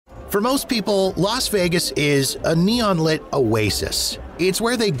For most people, Las Vegas is a neon-lit oasis. It's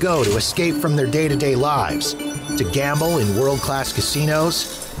where they go to escape from their day-to-day lives, to gamble in world-class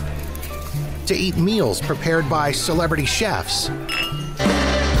casinos, to eat meals prepared by celebrity chefs,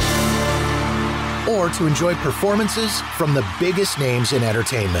 or to enjoy performances from the biggest names in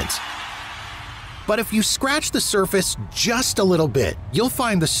entertainment. But if you scratch the surface just a little bit, you'll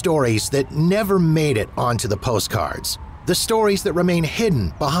find the stories that never made it onto the postcards. The stories that remain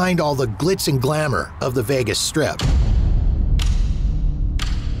hidden behind all the glitz and glamour of the Vegas Strip.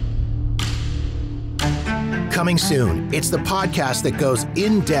 Coming soon, it's the podcast that goes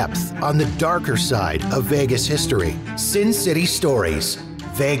in-depth on the darker side of Vegas history. Sin City Stories,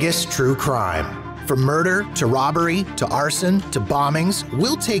 Vegas True Crime. From murder, to robbery, to arson, to bombings,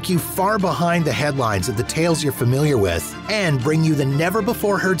 we'll take you far behind the headlines of the tales you're familiar with and bring you the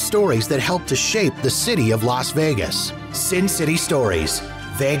never-before-heard stories that helped to shape the city of Las Vegas. Sin City Stories,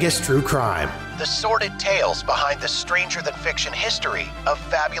 Vegas True Crime. The sordid tales behind the stranger-than-fiction history of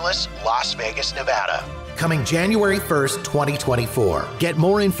fabulous Las Vegas, Nevada. Coming January 1st, 2024. Get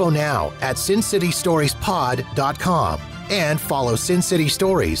more info now at sincitystoriespod.com. And follow Sin City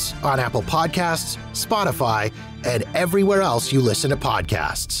Stories on Apple Podcasts, Spotify, and everywhere else you listen to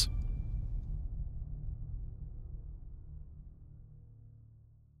podcasts.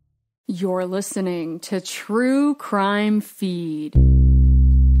 You're listening to True Crime Feed.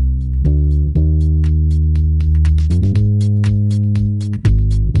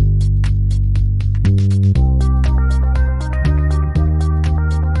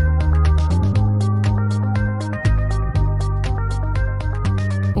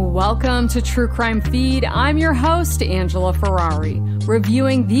 Welcome to True Crime Feed. I'm your host, Angela Ferrari,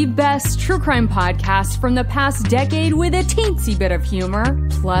 reviewing the best true crime podcasts from the past decade with a teensy bit of humor,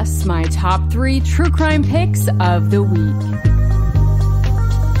 plus my top 3 true crime picks of the week.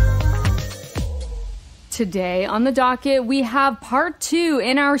 Today on the docket, we have part 2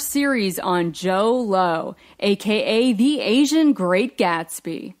 in our series on Jho Low, aka the Asian Great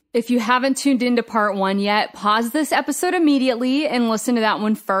Gatsby. If you haven't tuned into part 1 yet, pause this episode immediately and listen to that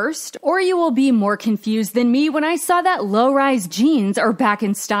one first, or you will be more confused than me when I saw that low-rise jeans are back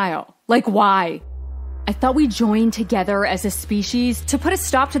in style. Like, why? I thought we joined together as a species to put a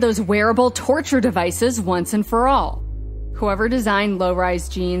stop to those wearable torture devices once and for all. Whoever designed low-rise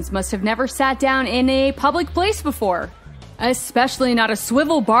jeans must have never sat down in a public place before. Especially not a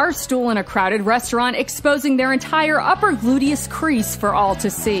swivel bar stool in a crowded restaurant exposing their entire upper gluteus crease for all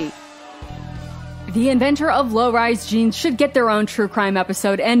to see. The inventor of low-rise jeans should get their own true crime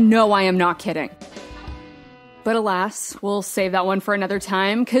episode, and no, I am not kidding. But alas, we'll save that one for another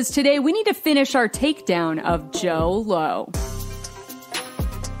time, because today we need to finish our takedown of Jho Low.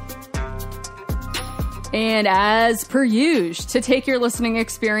 And as per usual, to take your listening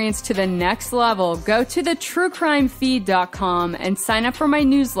experience to the next level, go to thetruecrimefeed.com and sign up for my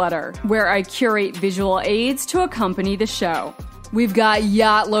newsletter, where I curate visual aids to accompany the show. We've got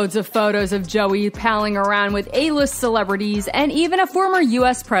yacht loads of photos of Joey palling around with A-list celebrities and even a former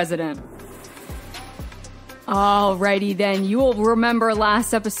US president. Alrighty then, you will remember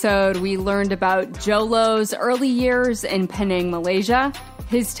last episode we learned about Jho Low's early years in Penang, Malaysia,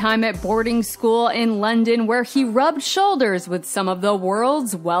 his time at boarding school in London where he rubbed shoulders with some of the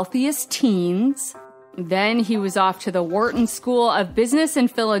world's wealthiest teens. Then he was off to the Wharton School of Business in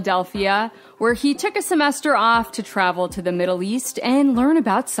Philadelphia, where he took a semester off to travel to the Middle East and learn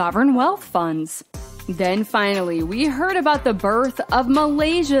about sovereign wealth funds. Then finally, we heard about the birth of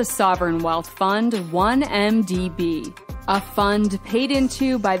Malaysia's sovereign wealth fund, 1MDB, a fund paid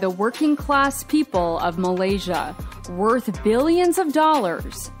into by the working class people of Malaysia, worth billions of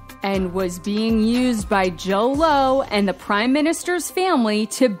dollars, and was being used by Jho Low and the Prime Minister's family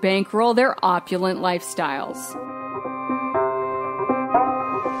to bankroll their opulent lifestyles.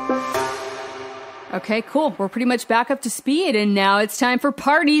 Okay, cool. We're pretty much back up to speed, and now it's time for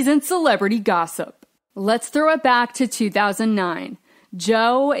parties and celebrity gossip. Let's throw it back to 2009.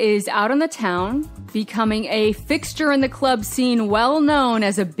 Jho is out on the town, becoming a fixture in the club scene well known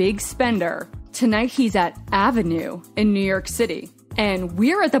as a big spender. Tonight he's at Avenue in New York City. And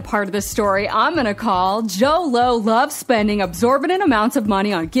we're at the part of the story I'm gonna call Jho Low loves spending exorbitant amounts of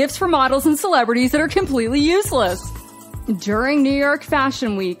money on gifts for models and celebrities that are completely useless. During New York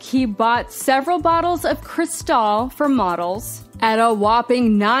Fashion Week, he bought several bottles of Cristal for models at a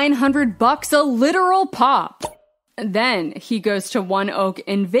whopping $900 a literal pop. Then he goes to One Oak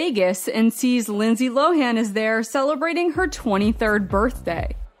in Vegas and sees Lindsay Lohan is there celebrating her 23rd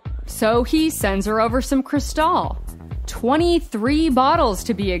birthday. So he sends her over some Cristal. 23 bottles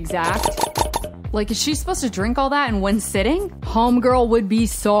to be exact. Like, is she supposed to drink all that in one sitting? Homegirl would be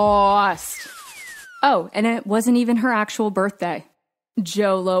sauced. Oh, and it wasn't even her actual birthday.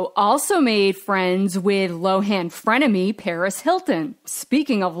 Jho Low also made friends with low-hand frenemy Paris Hilton.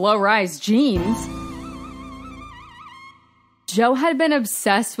 Speaking of low-rise jeans, Jho had been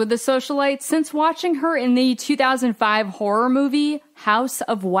obsessed with the socialite since watching her in the 2005 horror movie House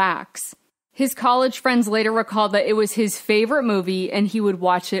of Wax. His college friends later recalled that it was his favorite movie and he would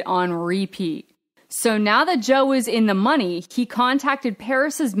watch it on repeat. So now that Jho was in the money, he contacted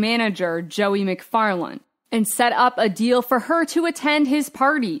Paris's manager, Joey McFarland, and set up a deal for her to attend his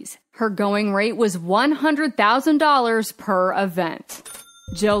parties. Her going rate was $100,000 per event.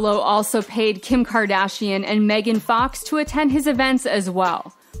 Jho Low also paid Kim Kardashian and Megan Fox to attend his events as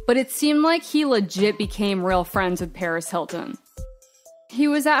well, but it seemed like he legit became real friends with Paris Hilton. He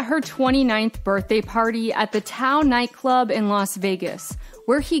was at her 29th birthday party at the Tao nightclub in Las Vegas,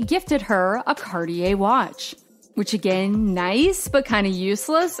 where he gifted her a Cartier watch. Which again, nice, but kind of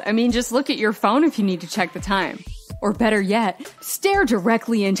useless. I mean, just look at your phone if you need to check the time. Or better yet, stare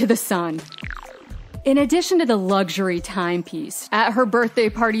directly into the sun. In addition to the luxury timepiece, at her birthday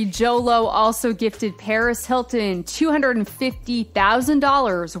party, Jho Low also gifted Paris Hilton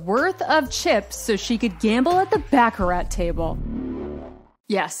 $250,000 worth of chips so she could gamble at the baccarat table.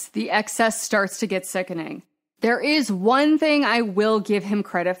 Yes, the excess starts to get sickening. There is one thing I will give him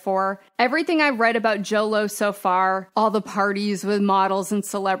credit for. Everything I've read about Jho Low so far, all the parties with models and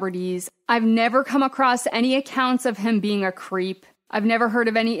celebrities, I've never come across any accounts of him being a creep. I've never heard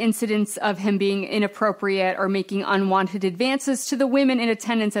of any incidents of him being inappropriate or making unwanted advances to the women in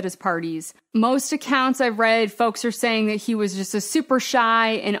attendance at his parties. Most accounts I've read, folks are saying that he was just a super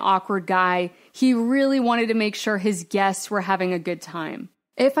shy and awkward guy. He really wanted to make sure his guests were having a good time.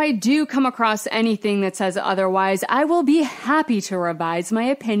 If I do come across anything that says otherwise, I will be happy to revise my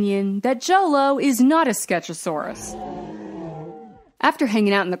opinion that Jho Low is not a Sketchosaurus. After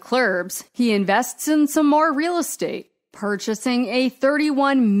hanging out in the clubs, he invests in some more real estate, purchasing a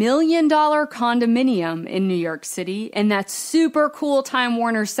 $31 million condominium in New York City in that super cool Time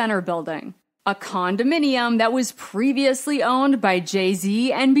Warner Center building. A condominium that was previously owned by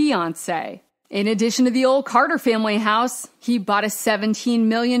Jay-Z and Beyonce. In addition to the old Carter family house, he bought a $17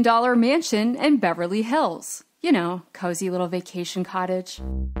 million mansion in Beverly Hills. You know, cozy little vacation cottage.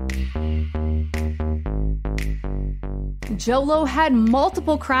 Jho Low had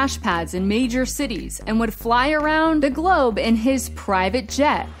multiple crash pads in major cities and would fly around the globe in his private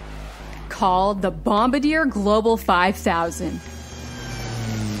jet, called the Bombardier Global 5000.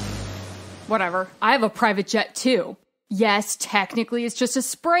 Whatever, I have a private jet too. Yes, technically it's just a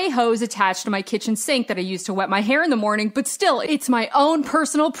spray hose attached to my kitchen sink that I use to wet my hair in the morning, but still, it's my own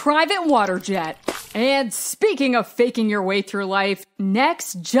personal private water jet. And speaking of faking your way through life,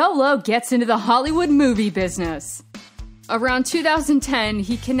 next, Jho Low gets into the Hollywood movie business. Around 2010,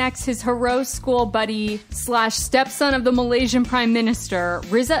 he connects his Haro school buddy / stepson of the Malaysian Prime Minister,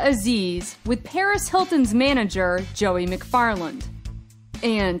 Riza Aziz, with Paris Hilton's manager, Joey McFarland.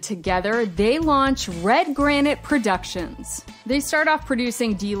 And together, they launch Red Granite Productions. They start off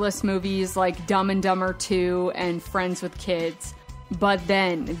producing D-list movies like Dumb and Dumber 2 and Friends with Kids. But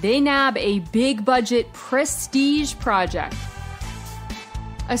then, they nab a big-budget prestige project.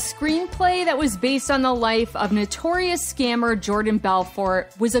 A screenplay that was based on the life of notorious scammer Jordan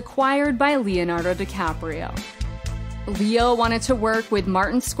Belfort was acquired by Leonardo DiCaprio. Leo wanted to work with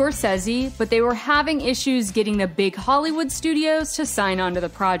Martin Scorsese, but they were having issues getting the big Hollywood studios to sign on to the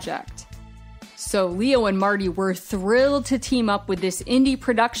project. So Leo and Marty were thrilled to team up with this indie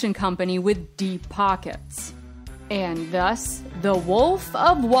production company with deep pockets. And thus, The Wolf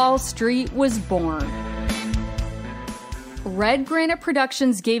of Wall Street was born. Red Granite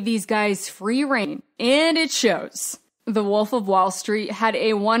Productions gave these guys free rein, and it shows. The Wolf of Wall Street had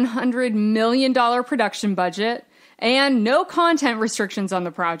a $100 million production budget, and no content restrictions on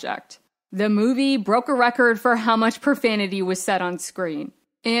the project. The movie broke a record for how much profanity was said on screen.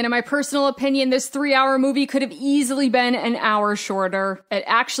 And in my personal opinion, this 3-hour movie could have easily been an hour shorter. It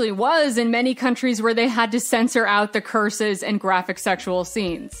actually was in many countries where they had to censor out the curses and graphic sexual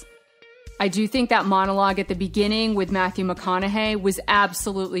scenes. I do think that monologue at the beginning with Matthew McConaughey was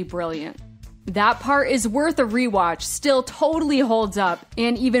absolutely brilliant. That part is worth a rewatch, still totally holds up,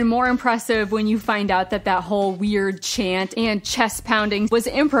 and even more impressive when you find out that that whole weird chant and chest pounding was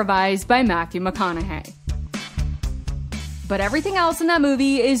improvised by Matthew McConaughey. But everything else in that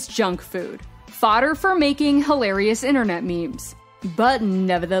movie is junk food, fodder for making hilarious internet memes. But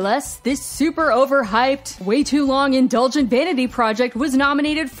nevertheless, this super overhyped, way too long indulgent vanity project was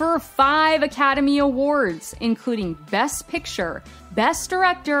nominated for 5 Academy Awards, including Best Picture, Best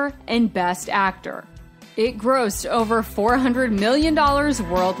Director, and Best Actor. It grossed over $400 million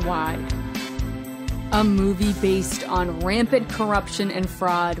worldwide. A movie based on rampant corruption and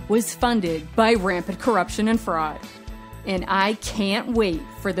fraud was funded by rampant corruption and fraud. And I can't wait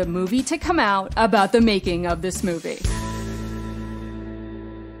for the movie to come out about the making of this movie.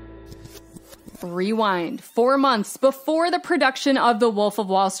 Rewind 4 months before the production of The Wolf of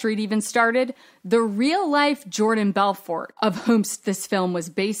Wall Street even started, the real-life Jordan Belfort, of whom this film was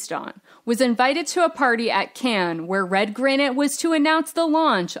based on, was invited to a party at Cannes where Red Granite was to announce the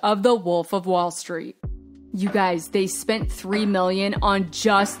launch of The Wolf of Wall Street. You guys, they spent $3 million on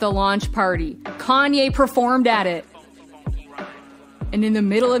just the launch party. Kanye performed at it. And in the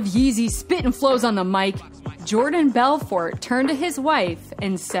middle of Yeezy's spit and flows on the mic, Jordan Belfort turned to his wife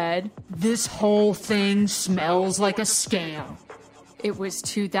and said, "This whole thing smells like a scam." It was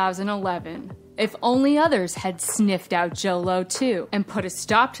 2011. If only others had sniffed out Jho Low too and put a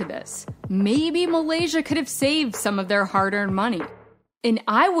stop to this, maybe Malaysia could have saved some of their hard-earned money. And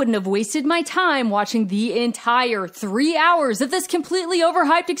I wouldn't have wasted my time watching the entire 3 hours of this completely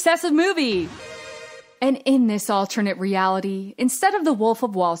overhyped, excessive movie. And in this alternate reality, instead of The Wolf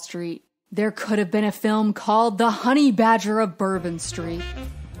of Wall Street, there could have been a film called The Honey Badger of Bourbon Street,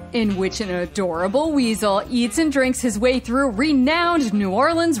 in which an adorable weasel eats and drinks his way through renowned New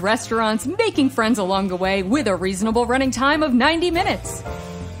Orleans restaurants, making friends along the way with a reasonable running time of 90 minutes.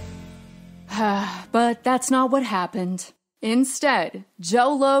 But that's not what happened. Instead,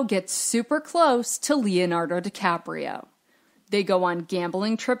 Jho Low gets super close to Leonardo DiCaprio. They go on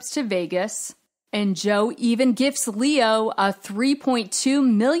gambling trips to Vegas, and Joe even gifts Leo a $3.2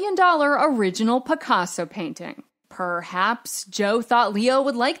 million original Picasso painting. Perhaps Joe thought Leo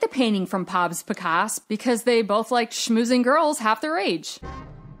would like the painting from Pabst Picasso because they both liked schmoozing girls half their age.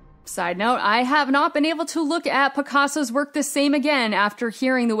 Side note, I have not been able to look at Picasso's work the same again after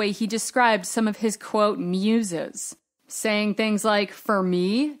hearing the way he described some of his, quote, muses. Saying things like, "For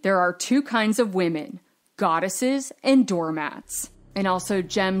me, there are 2 kinds of women, goddesses and doormats." And also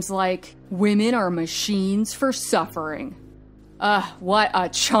gems like, "Women are machines for suffering." What a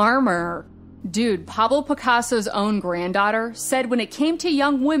charmer. Dude, Pablo Picasso's own granddaughter said when it came to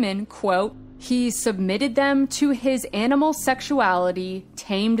young women, quote, he submitted them to his animal sexuality,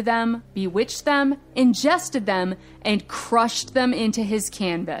 tamed them, bewitched them, ingested them, and crushed them into his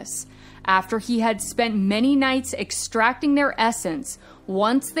canvas. After he had spent many nights extracting their essence,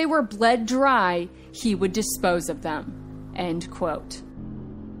 once they were bled dry, he would dispose of them. End quote.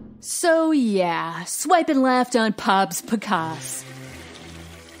 So yeah, swiping left on Pabst Picasso.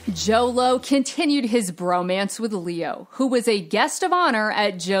 Jho Low continued his bromance with Leo, who was a guest of honor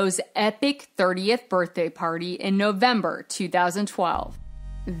at Joe's epic 30th birthday party in November 2012.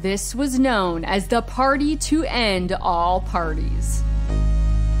 This was known as the party to end all parties.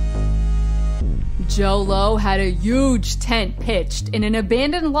 Jho Low had a huge tent pitched in an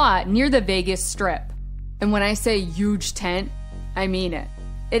abandoned lot near the Vegas Strip. And when I say huge tent, I mean it.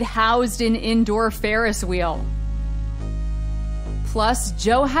 It housed an indoor Ferris wheel. Plus,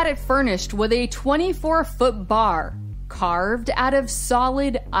 Joe had it furnished with a 24-foot bar carved out of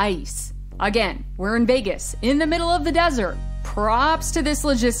solid ice. Again, we're in Vegas, in the middle of the desert. Props to this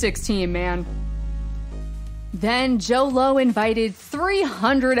logistics team, man. Then Jho Low invited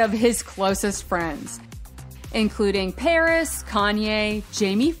 300 of his closest friends, including Paris, Kanye,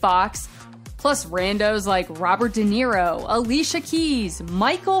 Jamie Foxx, plus randos like Robert De Niro, Alicia Keys,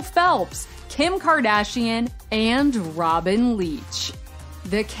 Michael Phelps, Kim Kardashian, and Robin Leach.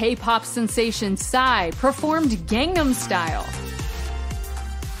 The K-pop sensation Psy performed Gangnam Style.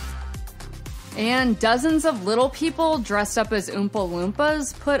 And dozens of little people dressed up as Oompa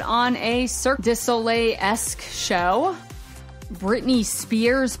Loompas put on a Cirque du Soleil-esque show. Britney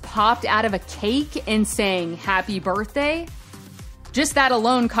Spears popped out of a cake and sang "Happy Birthday." Just that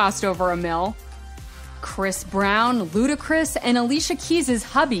alone cost over $1 million. Chris Brown, Ludacris, and Alicia Keys'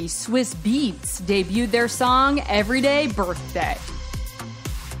 hubby, Swiss Beats, debuted their song "Everyday Birthday."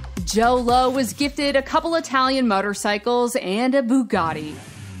 Jho Low was gifted a couple Italian motorcycles and a Bugatti.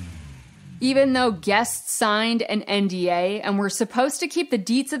 Even though guests signed an NDA and were supposed to keep the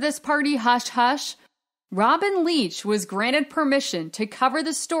deets of this party hush-hush, Robin Leach was granted permission to cover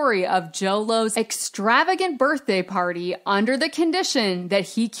the story of Jho Low's extravagant birthday party under the condition that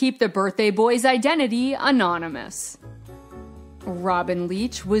he keep the birthday boy's identity anonymous. Robin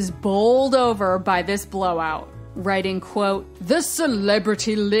Leach was bowled over by this blowout, writing, quote, "The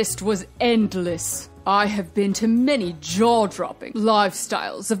celebrity list was endless. I have been to many jaw-dropping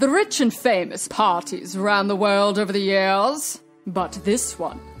lifestyles of the rich and famous parties around the world over the years, but this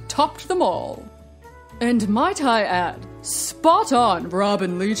one topped them all. And might I add, spot on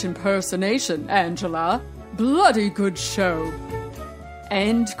Robin Leach impersonation, Angela. Bloody good show.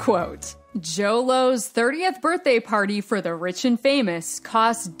 End quote. Jho Low's 30th birthday party for the rich and famous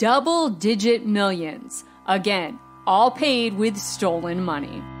cost double-digit millions. Again, all paid with stolen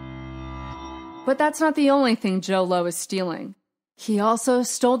money. But that's not the only thing Jho Low is stealing. He also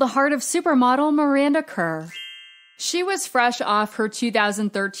stole the heart of supermodel Miranda Kerr. She was fresh off her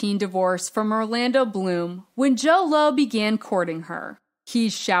 2013 divorce from Orlando Bloom when Jho Low began courting her. He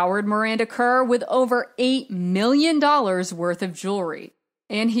showered Miranda Kerr with over $8 million worth of jewelry.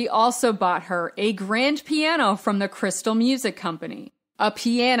 And he also bought her a grand piano from the Crystal Music Company. A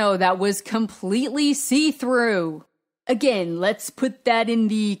piano that was completely see-through. Again, let's put that in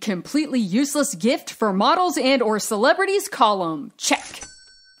the completely useless gift for models and or celebrities column. Check.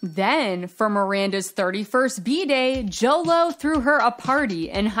 Then, for Miranda's 31st B-Day, Jho Low threw her a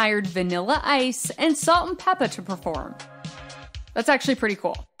party and hired Vanilla Ice and Salt and Peppa to perform. That's actually pretty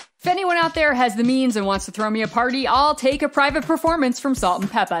cool. If anyone out there has the means and wants to throw me a party, I'll take a private performance from Salt and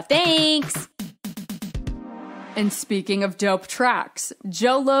Peppa. Thanks! And speaking of dope tracks,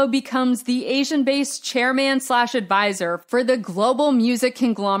 Jho Low becomes the Asian-based chairman/advisor for the global music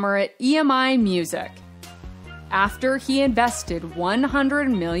conglomerate EMI Music, after he invested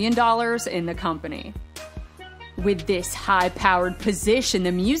 $100 million in the company. With this high-powered position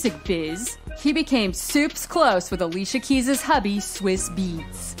in the music biz, he became soups close with Alicia Keys' hubby, Swizz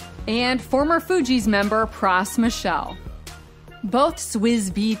Beatz, and former Fugees member Pras Michel. Both Swizz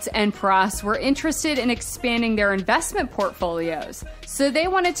Beatz and Pras were interested in expanding their investment portfolios, so they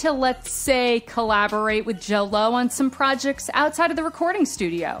wanted to, let's say, collaborate with Jho Low on some projects outside of the recording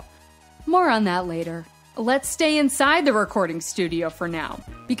studio. More on that later. Let's stay inside the recording studio for now,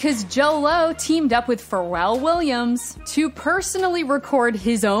 because Jho Low teamed up with Pharrell Williams to personally record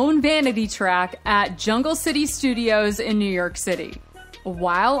his own vanity track at Jungle City Studios in New York City.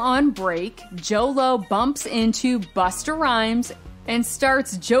 While on break, Jho Low bumps into Busta Rhymes and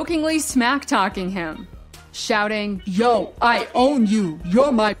starts jokingly smack-talking him, shouting, Yo, I own you.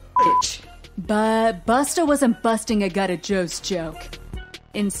 You're my bitch. But Busta wasn't busting a gut at Joe's joke.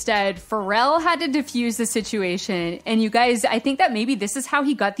 Instead, Pharrell had to defuse the situation, and you guys, I think that maybe this is how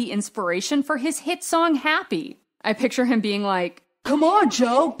he got the inspiration for his hit song Happy. I picture him being like, Come on,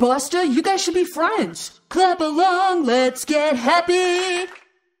 Joe, Busta, you guys should be friends. Clap along, let's get happy.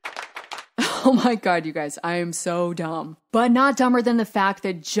 oh my god, you guys, I am so dumb. But not dumber than the fact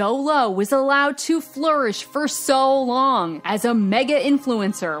that Jho Low was allowed to flourish for so long as a mega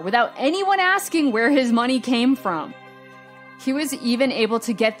influencer without anyone asking where his money came from. He was even able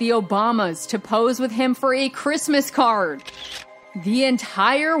to get the Obamas to pose with him for a Christmas card. The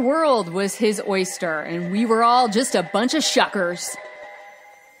entire world was his oyster, and we were all just a bunch of shuckers.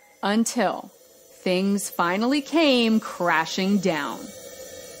 Until things finally came crashing down.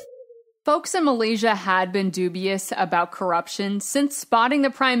 Folks in Malaysia had been dubious about corruption since spotting the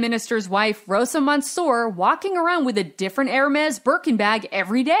Prime Minister's wife, Rosa Mansour, walking around with a different Hermes Birkin bag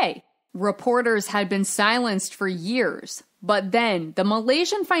every day. Reporters had been silenced for years, but then the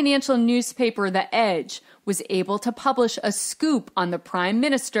Malaysian financial newspaper The Edge was able to publish a scoop on the Prime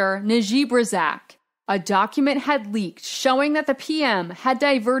Minister, Najib Razak. A document had leaked showing that the PM had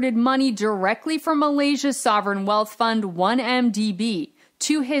diverted money directly from Malaysia's sovereign wealth fund 1MDB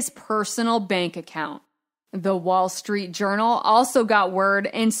to his personal bank account. The Wall Street Journal also got word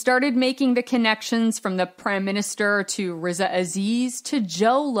and started making the connections from the Prime Minister to Riza Aziz to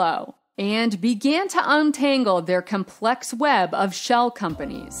Jho Low, and began to untangle their complex web of shell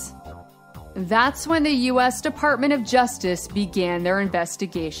companies. That's when the U.S. Department of Justice began their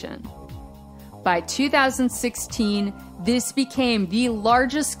investigation. By 2016, this became the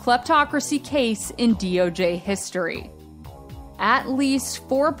largest kleptocracy case in DOJ history. At least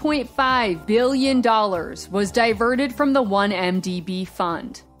 $4.5 billion was diverted from the 1MDB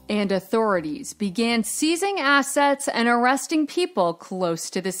fund, and authorities began seizing assets and arresting people close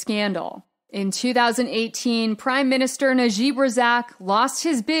to the scandal. In 2018, Prime Minister Najib Razak lost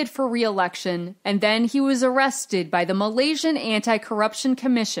his bid for re-election, and then he was arrested by the Malaysian Anti-Corruption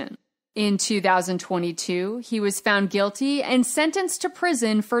Commission. In 2022, he was found guilty and sentenced to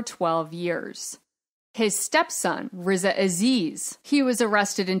prison for 12 years. His stepson, Riza Aziz, he was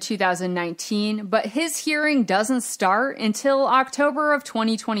arrested in 2019, but his hearing doesn't start until October of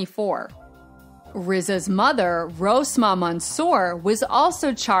 2024. Riza's mother, Rosma Mansour, was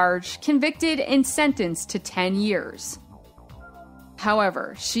also charged, convicted, and sentenced to 10 years.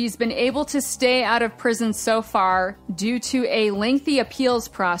 However, she's been able to stay out of prison so far due to a lengthy appeals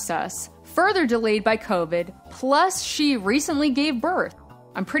process, further delayed by COVID, plus she recently gave birth.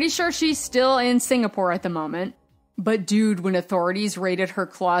 I'm pretty sure she's still in Singapore at the moment. But dude, when authorities raided her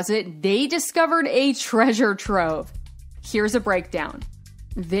closet, they discovered a treasure trove. Here's a breakdown.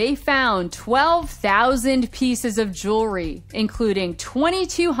 They found 12,000 pieces of jewelry, including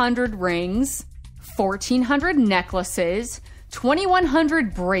 2,200 rings, 1,400 necklaces,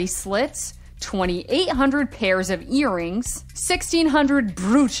 2,100 bracelets, 2,800 pairs of earrings, 1,600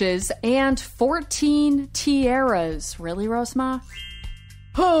 brooches, and 14 tiaras. Really, Rosma?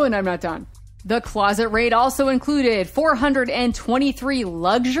 Oh, and I'm not done. The closet raid also included 423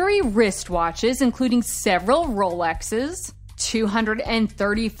 luxury wristwatches, including several Rolexes,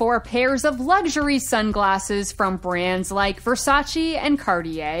 234 pairs of luxury sunglasses from brands like Versace and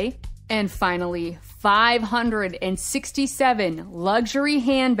Cartier, and finally, 567 luxury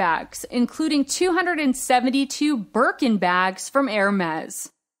handbags, including 272 Birkin bags from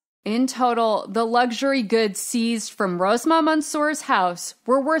Hermes. In total, the luxury goods seized from Rosma Mansour's house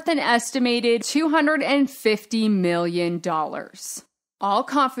were worth an estimated $250 million, all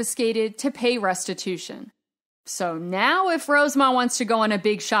confiscated to pay restitution. So now if Rosma wants to go on a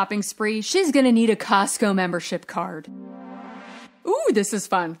big shopping spree, she's gonna need a Costco membership card. Ooh, this is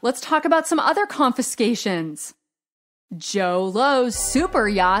fun. Let's talk about some other confiscations. Jho Low's super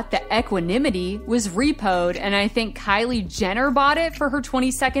yacht, the Equanimity, was repoed, and I think Kylie Jenner bought it for her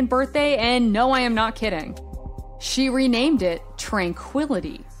 22nd birthday, and no, I am not kidding. She renamed it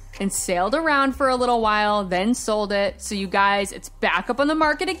Tranquility and sailed around for a little while, then sold it. So you guys, it's back up on the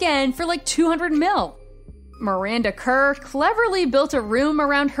market again for like 200 mil. Miranda Kerr cleverly built a room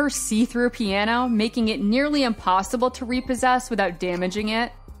around her see-through piano, making it nearly impossible to repossess without damaging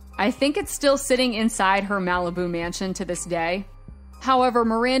it. I think it's still sitting inside her Malibu mansion to this day. However,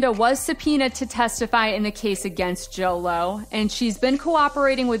 Miranda was subpoenaed to testify in the case against Jho Low, and she's been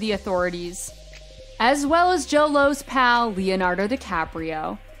cooperating with the authorities. As well as Jho Low's pal, Leonardo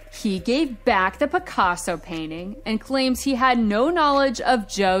DiCaprio, he gave back the Picasso painting and claims he had no knowledge of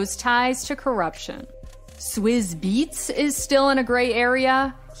Joe's ties to corruption. Swizz Beatz is still in a gray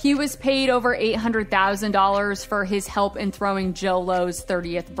area. He was paid over $800,000 for his help in throwing Jho Low's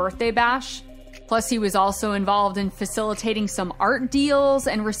 30th birthday bash. Plus, he was also involved in facilitating some art deals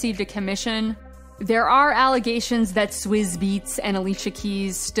and received a commission. There are allegations that Swizz Beatz and Alicia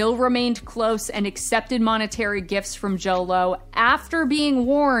Keys still remained close and accepted monetary gifts from Jho Low after being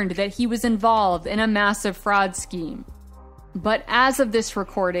warned that he was involved in a massive fraud scheme. But as of this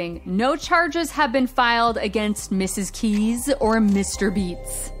recording, no charges have been filed against Mrs. Keys or Mr.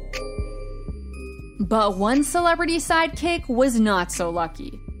 Beatz. But one celebrity sidekick was not so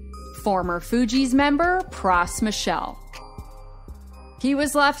lucky. Former Fugees member Pras Michel. He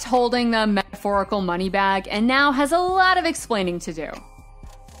was left holding the metaphorical money bag and now has a lot of explaining to do.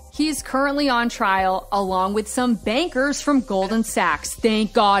 He's currently on trial along with some bankers from Goldman Sachs.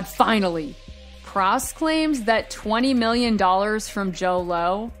 Thank God, finally. Pras claims that $20 million from Jho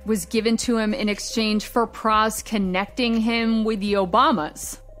Low was given to him in exchange for Pras connecting him with the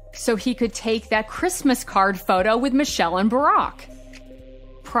Obamas, so he could take that Christmas card photo with Michelle and Barack.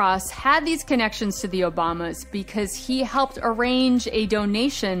 Pras had these connections to the Obamas because he helped arrange a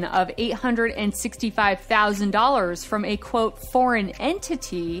donation of $865,000 from a, quote, foreign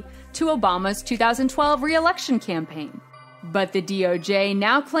entity to Obama's 2012 re-election campaign. But the DOJ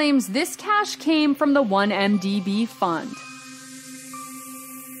now claims this cash came from the 1MDB fund.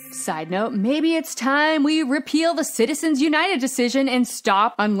 Side note, maybe it's time we repeal the Citizens United decision and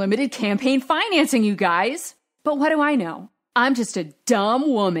stop unlimited campaign financing, you guys. But what do I know? I'm just a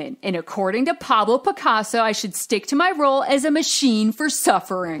dumb woman, and according to Pablo Picasso, I should stick to my role as a machine for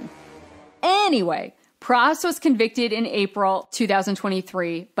suffering. Anyway, Pras was convicted in April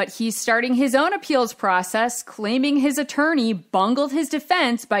 2023, but he's starting his own appeals process, claiming his attorney bungled his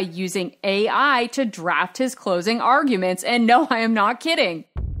defense by using AI to draft his closing arguments. And no, I am not kidding.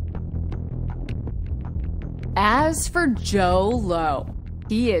 As for Jho Low,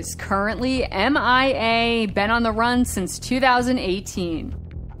 he is currently MIA, been on the run since 2018.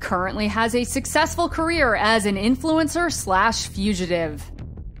 Currently has a successful career as an influencer/fugitive.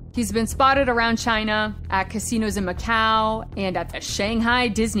 He's been spotted around China, at casinos in Macau, and at the Shanghai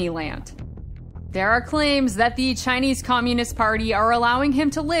Disneyland. There are claims that the Chinese Communist Party are allowing him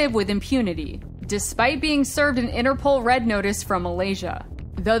to live with impunity, despite being served an Interpol Red Notice from Malaysia,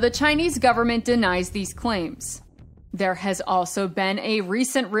 though the Chinese government denies these claims. There has also been a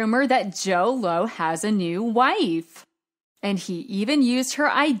recent rumor that Jho Low has a new wife. And he even used her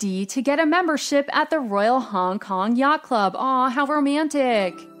ID to get a membership at the Royal Hong Kong Yacht Club. Aw, how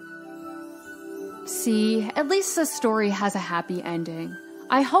romantic. See, at least the story has a happy ending.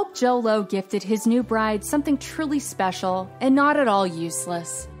 I hope Jho Low gifted his new bride something truly special and not at all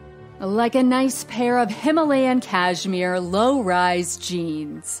useless. Like a nice pair of Himalayan cashmere low-rise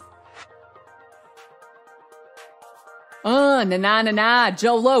jeans. Nah,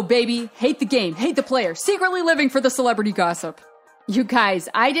 Jho Low, baby. Hate the game, hate the player, secretly living for the celebrity gossip. You guys,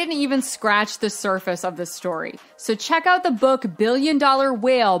 I didn't even scratch the surface of this story. So check out the book Billion Dollar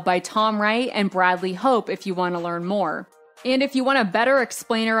Whale by Tom Wright and Bradley Hope if you want to learn more. And if you want a better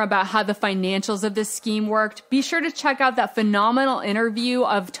explainer about how the financials of this scheme worked, be sure to check out that phenomenal interview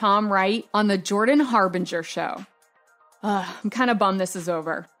of Tom Wright on the Jordan Harbinger show. I'm kind of bummed this is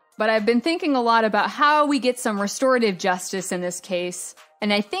over. But I've been thinking a lot about how we get some restorative justice in this case,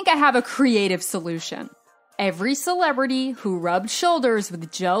 and I think I have a creative solution. Every celebrity who rubbed shoulders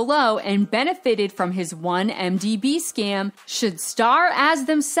with Jho Low and benefited from his 1MDB scam should star as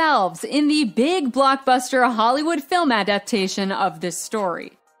themselves in the big blockbuster Hollywood film adaptation of this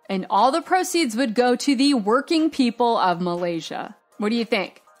story. And all the proceeds would go to the working people of Malaysia. What do you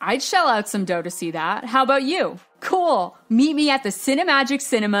think? I'd shell out some dough to see that. How about you? Cool. Meet me at the Cinemagic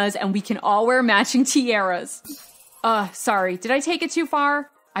Cinemas and we can all wear matching tiaras. Sorry, did I take it too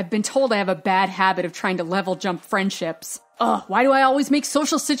far? I've been told I have a bad habit of trying to level jump friendships. Why do I always make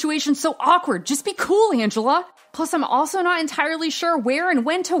social situations so awkward? Just be cool, Angela. Plus, I'm also not entirely sure where and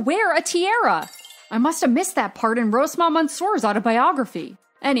when to wear a tiara. I must have missed that part in Rosma Mansour's autobiography.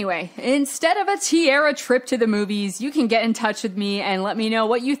 Anyway, instead of a tiara trip to the movies, you can get in touch with me and let me know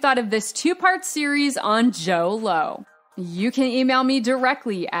what you thought of this 2-part series on Jho Low. You can email me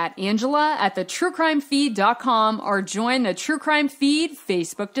directly at angela@thetruecrimefeed.com or join the True Crime Feed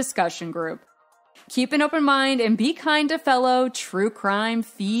Facebook discussion group. Keep an open mind and be kind to fellow True Crime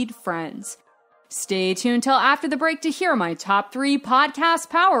Feed friends. Stay tuned till after the break to hear my top 3 podcast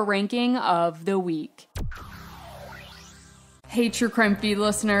power ranking of the week. Hey True Crime Feed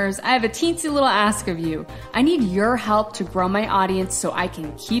listeners, I have a teensy little ask of you. I need your help to grow my audience so I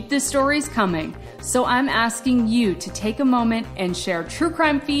can keep the stories coming. So I'm asking you to take a moment and share True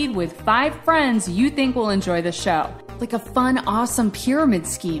Crime Feed with 5 friends you think will enjoy the show. Like a fun, awesome pyramid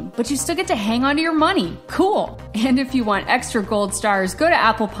scheme, but you still get to hang on to your money. Cool. And if you want extra gold stars, go to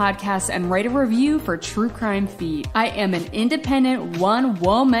Apple Podcasts and write a review for True Crime Feed. I am an independent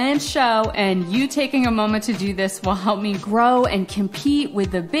one-woman show, and you taking a moment to do this will help me grow and compete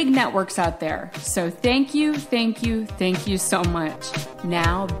with the big networks out there. So thank you so much.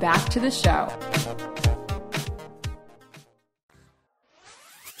 Now back to the show.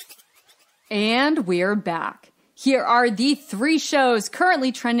 And we're back. Here are the 3 shows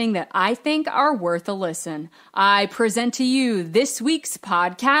currently trending that I think are worth a listen. I present to you this week's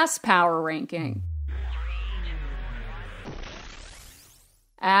podcast power ranking.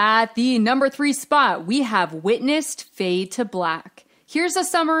 At the number 3 spot, we have witnessed Fade to Black. Here's a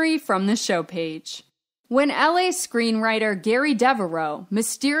summary from the show page. When LA screenwriter Gary Devereaux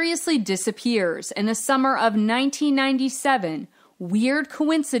mysteriously disappears in the summer of 1997, weird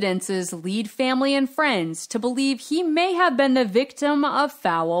coincidences lead family and friends to believe he may have been the victim of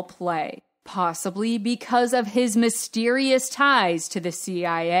foul play, possibly because of his mysterious ties to the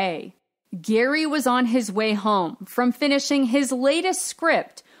CIA. Gary was on his way home from finishing his latest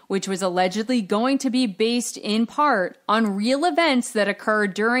script, which was allegedly going to be based in part on real events that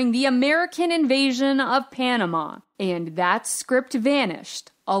occurred during the American invasion of Panama, and that script vanished,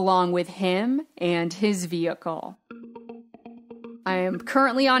 along with him and his vehicle. I am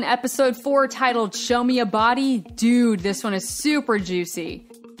currently on episode 4 titled Show Me a Body. Dude, this one is super juicy.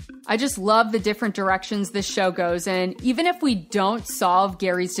 I just love the different directions this show goes in. Even if we don't solve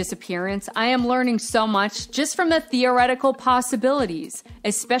Gary's disappearance, I am learning so much just from the theoretical possibilities,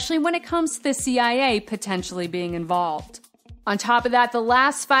 especially when it comes to the CIA potentially being involved. On top of that, the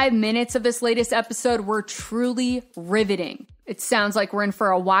last 5 minutes of this latest episode were truly riveting. It sounds like we're in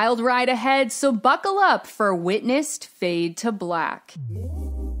for a wild ride ahead, so buckle up for Witnessed Fade to Black.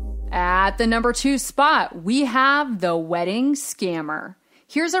 At the number 2 spot, we have The Wedding Scammer.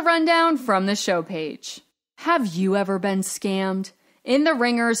 Here's a rundown from the show page. Have you ever been scammed? In The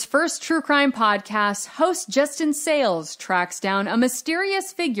Ringer's first true crime podcast, host Justin Sales tracks down a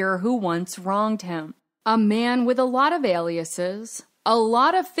mysterious figure who once wronged him. A man with a lot of aliases, a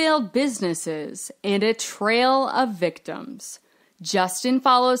lot of failed businesses, and a trail of victims. Justin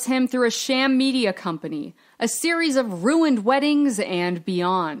follows him through a sham media company, a series of ruined weddings, and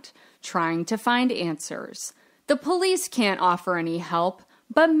beyond, trying to find answers. The police can't offer any help,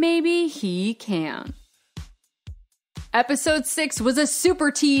 but maybe he can. Episode 6 was a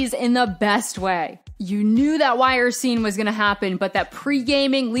super tease in the best way. You knew that wire scene was going to happen, but that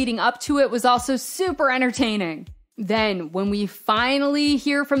pre-gaming leading up to it was also super entertaining. Then, when we finally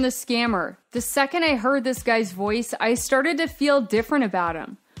hear from the scammer, the second I heard this guy's voice, I started to feel different about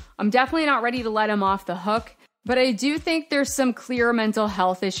him. I'm definitely not ready to let him off the hook, but I do think there's some clear mental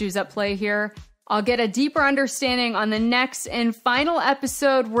health issues at play here. I'll get a deeper understanding on the next and final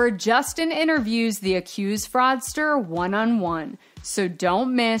episode where Justin interviews the accused fraudster one-on-one. So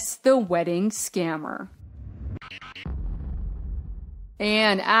don't miss the wedding scammer.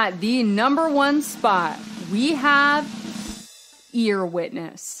 And at the number 1 spot, we have Ear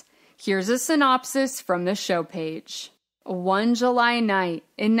Witness. Here's a synopsis from the show page. One July night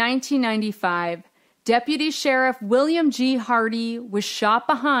in 1995, Deputy Sheriff William G. Hardy was shot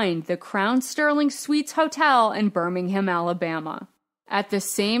behind the Crown Sterling Suites Hotel in Birmingham, Alabama. At the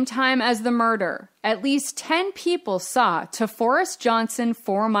same time as the murder, at least 10 people saw TaForest Johnson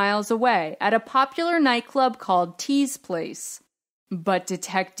 4 miles away at a popular nightclub called T's Place. But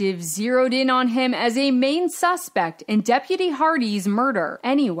detectives zeroed in on him as a main suspect in Deputy Hardy's murder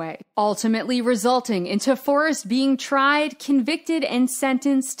anyway, ultimately resulting in TaForest being tried, convicted, and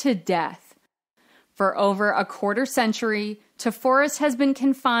sentenced to death. For over a quarter century, TaForest has been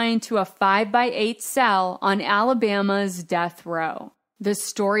confined to a 5x8 cell on Alabama's death row. The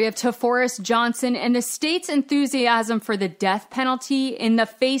story of TaForest Johnson and the state's enthusiasm for the death penalty in the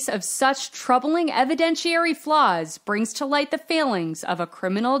face of such troubling evidentiary flaws brings to light the failings of a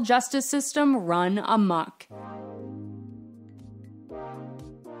criminal justice system run amok.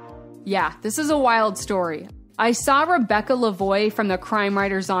 Yeah, this is a wild story. I saw Rebecca Lavoie from the Crime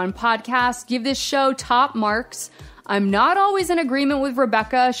Writers On podcast give this show top marks. I'm not always in agreement with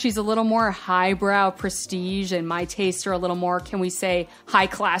Rebecca. She's a little more highbrow prestige, and my tastes are a little more, can we say,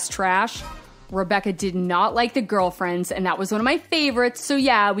 high-class trash. Rebecca did not like The Girlfriends, and that was one of my favorites, so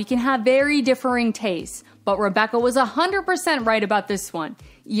yeah, we can have very differing tastes. But Rebecca was 100% right about this one.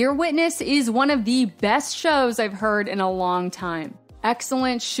 Ear Witness is one of the best shows I've heard in a long time.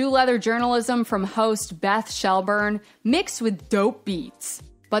 Excellent shoe leather journalism from host Beth Shelburne, mixed with dope beats.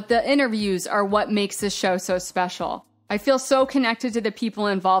 But the interviews are what makes this show so special. I feel so connected to the people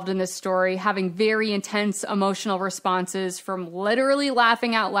involved in this story, having very intense emotional responses, from literally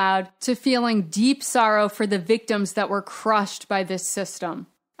laughing out loud to feeling deep sorrow for the victims that were crushed by this system.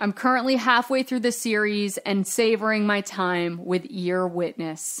 I'm currently halfway through the series and savoring my time with Ear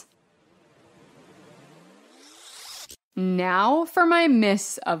Witness. Now for my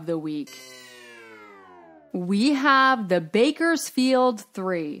miss of the week. We have the Bakersfield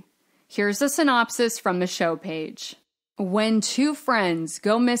 3. Here's a synopsis from the show page. When 2 friends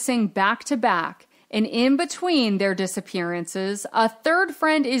go missing back to back, and in between their disappearances, a third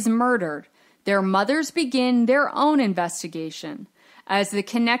friend is murdered, their mothers begin their own investigation. As the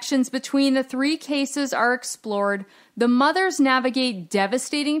connections between the 3 cases are explored, the mothers navigate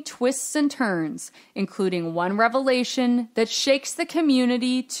devastating twists and turns, including one revelation that shakes the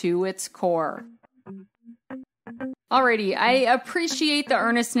community to its core. Alrighty, I appreciate the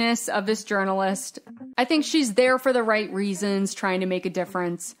earnestness of this journalist. I think she's there for the right reasons, trying to make a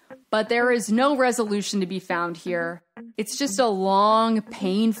difference. But there is no resolution to be found here. It's just a long,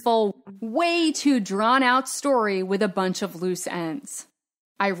 painful, way too drawn-out story with a bunch of loose ends.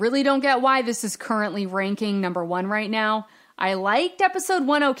 I really don't get why this is currently ranking number 1 right now. I liked episode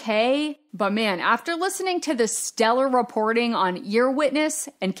 1 okay, but man, after listening to the stellar reporting on Ear Witness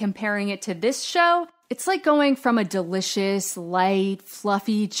and comparing it to this show, it's like going from a delicious, light,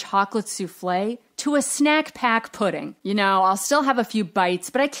 fluffy chocolate souffle to a snack pack pudding. You know, I'll still have a few bites,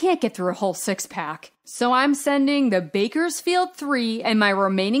 but I can't get through a whole 6-pack. So I'm sending the Bakersfield 3 and my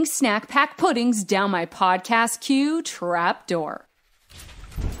remaining snack pack puddings down my podcast queue trapdoor.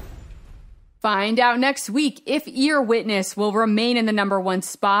 Find out next week if Ear Witness will remain in the number 1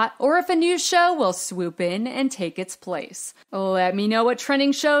 spot or if a new show will swoop in and take its place. Let me know what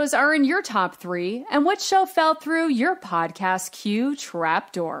trending shows are in your top 3 and what show fell through your podcast queue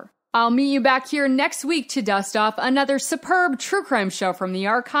trapdoor. I'll meet you back here next week to dust off another superb true crime show from the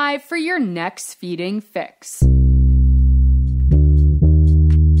archive for your next feeding fix.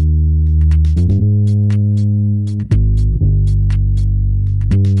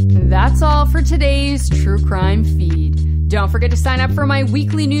 That's all for today's True Crime Feed. Don't forget to sign up for my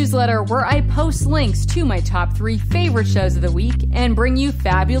weekly newsletter where I post links to my top 3 favorite shows of the week and bring you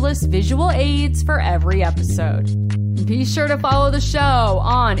fabulous visual aids for every episode. Be sure to follow the show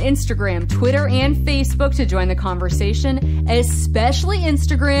on Instagram, Twitter, and Facebook to join the conversation, especially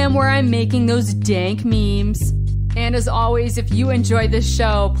Instagram where I'm making those dank memes. And as always, if you enjoy this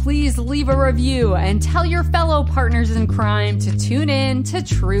show, please leave a review and tell your fellow partners in crime to tune in to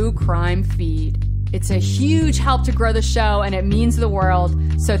True Crime Feed. It's a huge help to grow the show, and it means the world.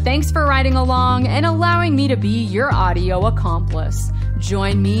 So thanks for riding along and allowing me to be your audio accomplice.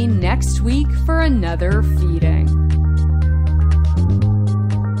 Join me next week for another feeding.